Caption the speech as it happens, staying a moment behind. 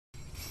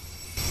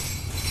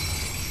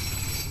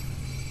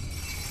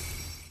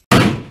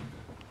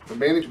The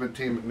management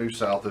team at New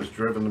South is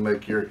driven to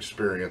make your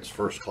experience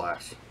first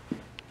class.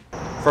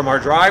 From our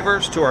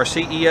drivers to our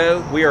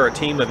CEO, we are a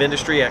team of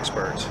industry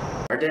experts.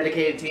 Our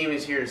dedicated team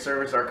is here to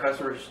service our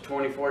customers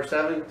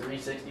 24/7,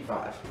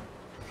 365.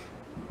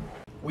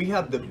 We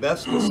have the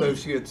best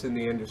associates in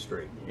the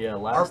industry. Yeah,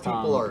 Our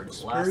people are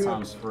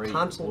experienced,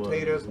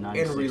 consultative, and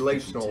 96.52.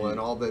 relational in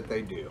all that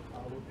they do.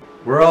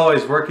 We're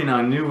always working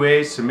on new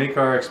ways to make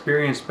our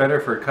experience better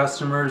for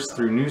customers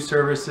through new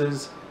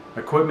services,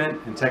 equipment,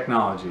 and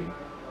technology.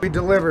 We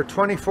deliver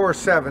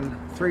 24/7,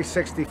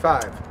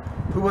 365.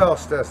 Who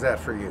else does that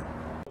for you?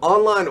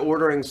 Online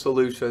ordering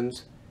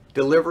solutions,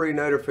 delivery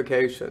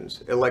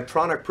notifications,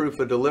 electronic proof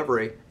of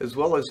delivery, as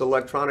well as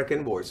electronic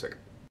invoicing.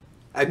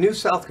 At New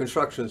South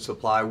Construction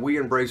Supply, we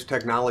embrace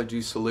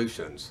technology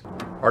solutions.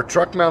 Our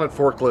truck-mounted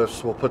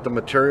forklifts will put the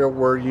material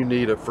where you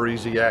need it for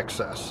easy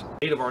access.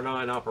 8 of our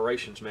 9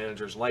 operations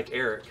managers, like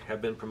Eric,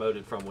 have been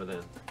promoted from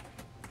within.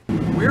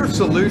 We're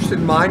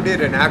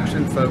solution-minded and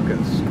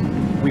action-focused.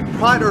 We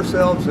pride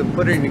ourselves in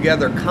putting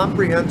together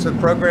comprehensive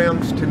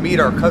programs to meet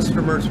our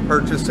customers'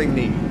 purchasing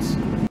needs.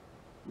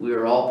 We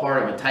are all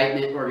part of a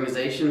tight-knit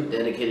organization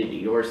dedicated to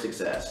your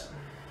success.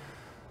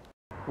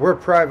 We're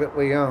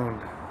privately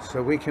owned,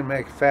 so we can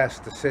make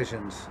fast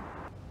decisions.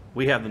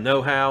 We have the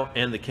know-how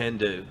and the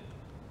can-do.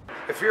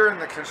 If you're in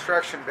the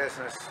construction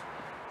business,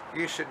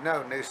 you should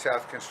know New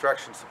South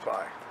Construction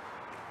Supply.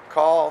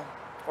 Call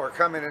or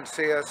come in and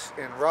see us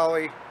in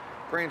Raleigh,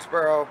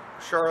 Greensboro,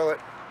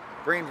 Charlotte,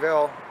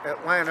 Greenville,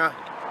 Atlanta,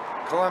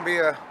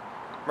 Columbia,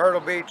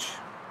 Myrtle Beach,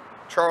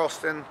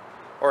 Charleston,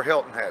 or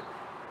Hilton Head.